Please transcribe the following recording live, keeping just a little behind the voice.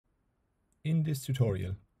In this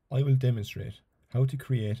tutorial, I will demonstrate how to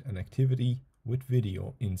create an activity with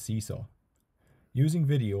video in Seesaw. Using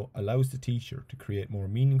video allows the teacher to create more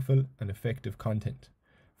meaningful and effective content,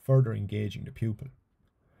 further engaging the pupil.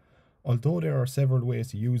 Although there are several ways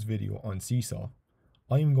to use video on Seesaw,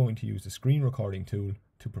 I am going to use the screen recording tool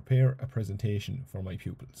to prepare a presentation for my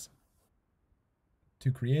pupils.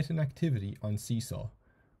 To create an activity on Seesaw,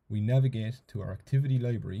 we navigate to our activity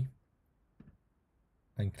library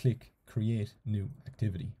and click Create New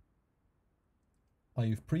Activity. I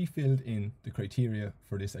have pre-filled in the criteria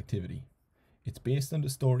for this activity. It's based on the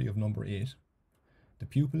story of number 8. The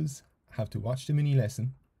pupils have to watch the mini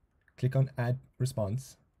lesson, click on Add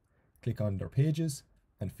Response, click on their pages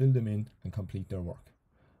and fill them in and complete their work.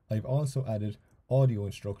 I've also added audio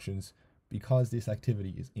instructions because this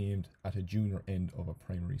activity is aimed at a junior end of a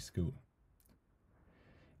primary school.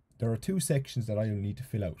 There are two sections that I will need to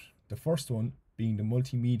fill out. The first one being the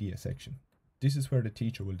multimedia section. This is where the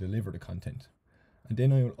teacher will deliver the content. And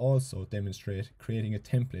then I will also demonstrate creating a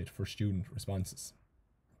template for student responses.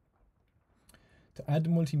 To add the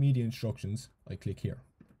multimedia instructions, I click here.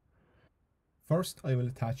 First, I will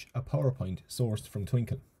attach a PowerPoint sourced from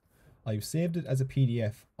Twinkl. I've saved it as a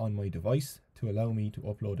PDF on my device to allow me to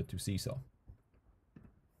upload it to Seesaw.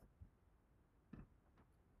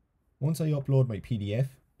 Once I upload my PDF,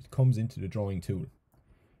 it comes into the drawing tool.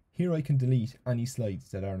 Here I can delete any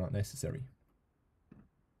slides that are not necessary.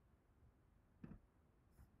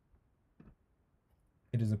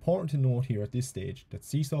 It is important to note here at this stage that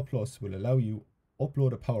Seesaw Plus will allow you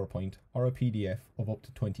upload a PowerPoint or a PDF of up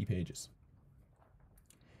to 20 pages.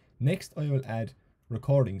 Next, I will add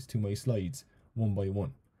recordings to my slides one by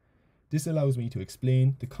one. This allows me to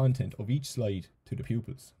explain the content of each slide to the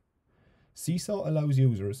pupils. Seesaw allows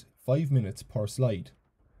users 5 minutes per slide.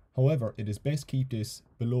 However, it is best keep this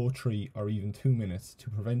below 3 or even 2 minutes to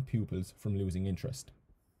prevent pupils from losing interest.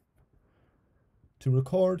 To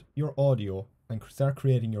record your audio and start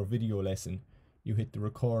creating your video lesson, you hit the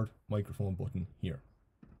record microphone button here.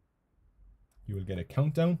 You will get a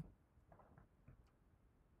countdown.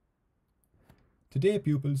 Today,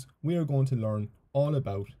 pupils, we are going to learn all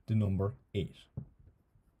about the number 8.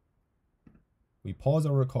 We pause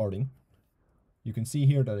our recording. You can see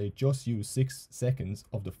here that I just used 6 seconds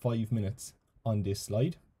of the 5 minutes on this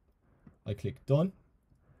slide. I click done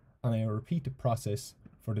and I repeat the process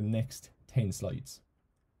for the next 10 slides.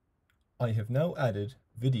 I have now added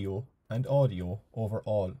video and audio over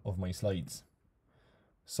all of my slides.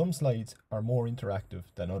 Some slides are more interactive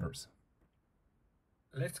than others.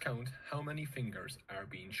 Let's count how many fingers are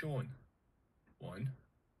being shown. 1,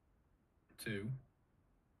 2,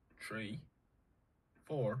 3,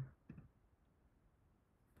 4.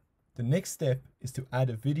 The next step is to add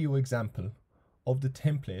a video example of the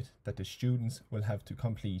template that the students will have to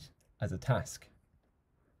complete as a task.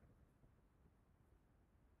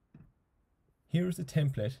 Here is the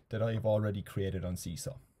template that I have already created on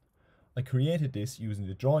Seesaw. I created this using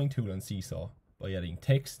the drawing tool on Seesaw by adding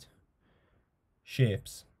text,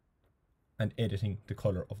 shapes, and editing the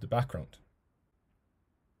colour of the background.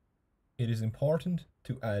 It is important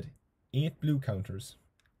to add 8 blue counters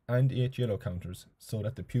and 8 yellow counters so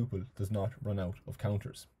that the pupil does not run out of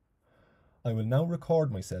counters. I will now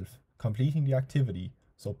record myself completing the activity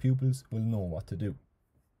so pupils will know what to do.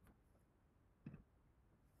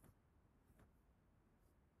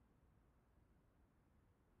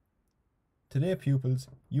 Today, pupils,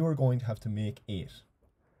 you are going to have to make 8.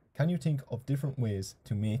 Can you think of different ways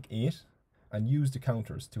to make 8 and use the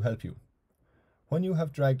counters to help you? When you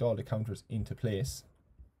have dragged all the counters into place,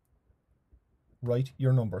 write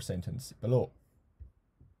your number sentence below.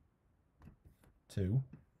 2,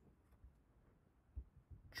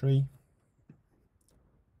 3,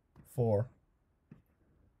 4,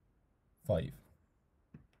 5.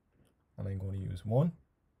 And I'm going to use 1,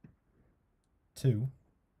 2,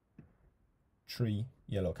 3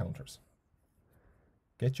 yellow counters.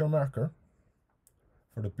 Get your marker.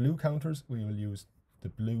 For the blue counters, we will use the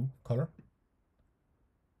blue colour.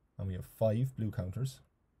 And we have 5 blue counters.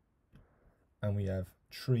 And we have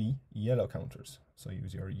 3 yellow counters. So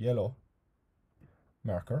use your yellow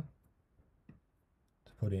marker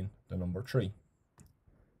to put in the number 3.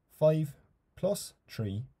 5 plus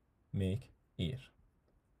 3 make 8.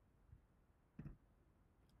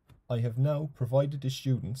 I have now provided the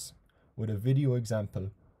students with a video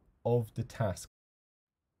example of the task.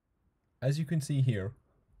 As you can see here,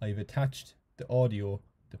 I've attached the audio,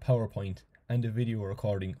 the PowerPoint and the video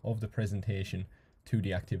recording of the presentation to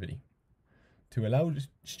the activity. To allow the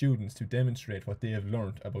students to demonstrate what they have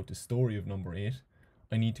learned about the story of number 8,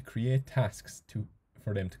 I need to create tasks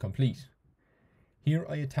for them to complete. Here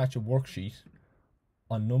I attach a worksheet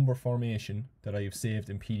on number formation that I have saved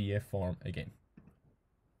in PDF form again.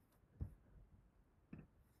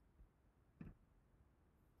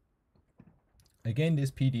 Again,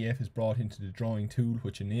 this PDF is brought into the drawing tool,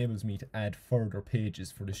 which enables me to add further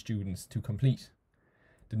pages for the students to complete.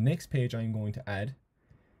 The next page I'm going to add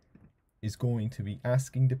is going to be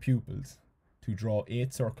asking the pupils to draw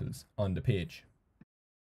 8 circles on the page.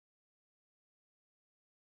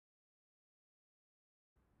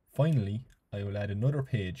 Finally, I will add another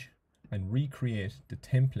page and recreate the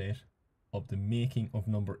template of the making of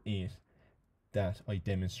number 8 that I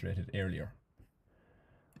demonstrated earlier.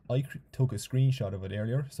 I took a screenshot of it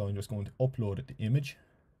earlier, so I'm just going to upload it to image.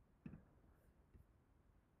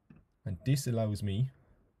 And this allows me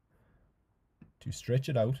to stretch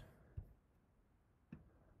it out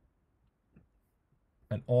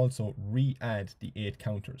and also re-add the 8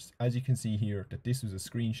 counters. As you can see here that this was a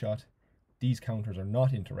screenshot, these counters are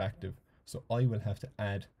not interactive, so I will have to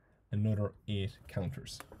add another 8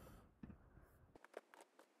 counters.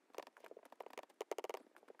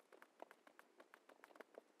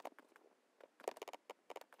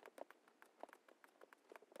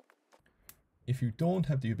 If you don't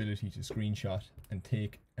have the ability to screenshot and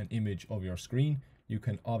take an image of your screen, you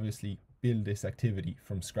can obviously build this activity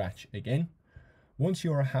from scratch again. Once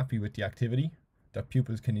you are happy with the activity that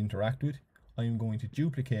pupils can interact with, I am going to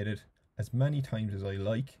duplicate it as many times as I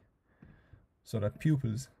like so that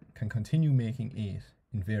pupils can continue making 8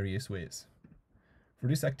 in various ways. For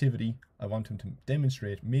this activity, I want them to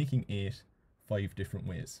demonstrate making 8 5 different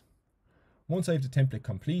ways. Once I have the template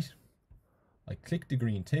complete, I click the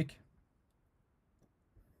green tick,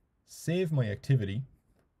 save my activity,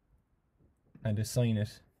 and assign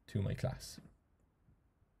it to my class.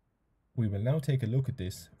 We will now take a look at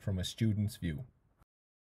this from a student's view.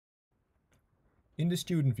 In the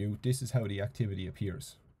student view, this is how the activity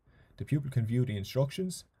appears. The pupil can view the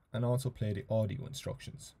instructions and also play the audio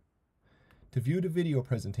instructions. To view the video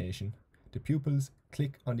presentation, the pupils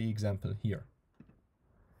click on the example here.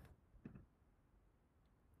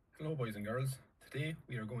 Hello boys and girls, today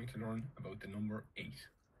we are going to learn about the number 8.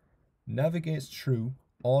 Navigate through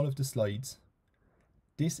all of the slides.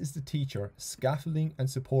 This is the teacher scaffolding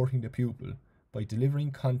and supporting the pupil by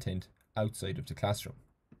delivering content outside of the classroom.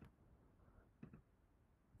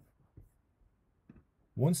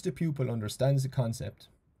 Once the pupil understands the concept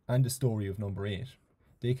and the story of number 8,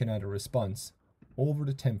 they can add a response over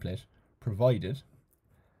the template provided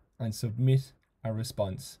and submit a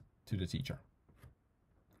response to the teacher.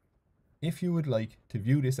 If you would like to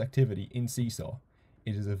view this activity in Seesaw,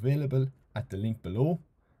 it is available at the link below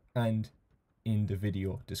and in the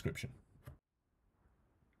video description.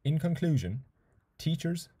 In conclusion,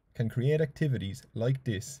 teachers can create activities like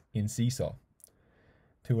this in Seesaw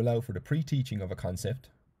to allow for the pre-teaching of a concept,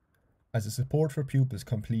 as a support for pupils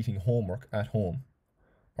completing homework at home,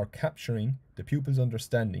 or capturing the pupil's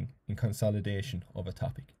understanding in consolidation of a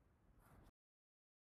topic.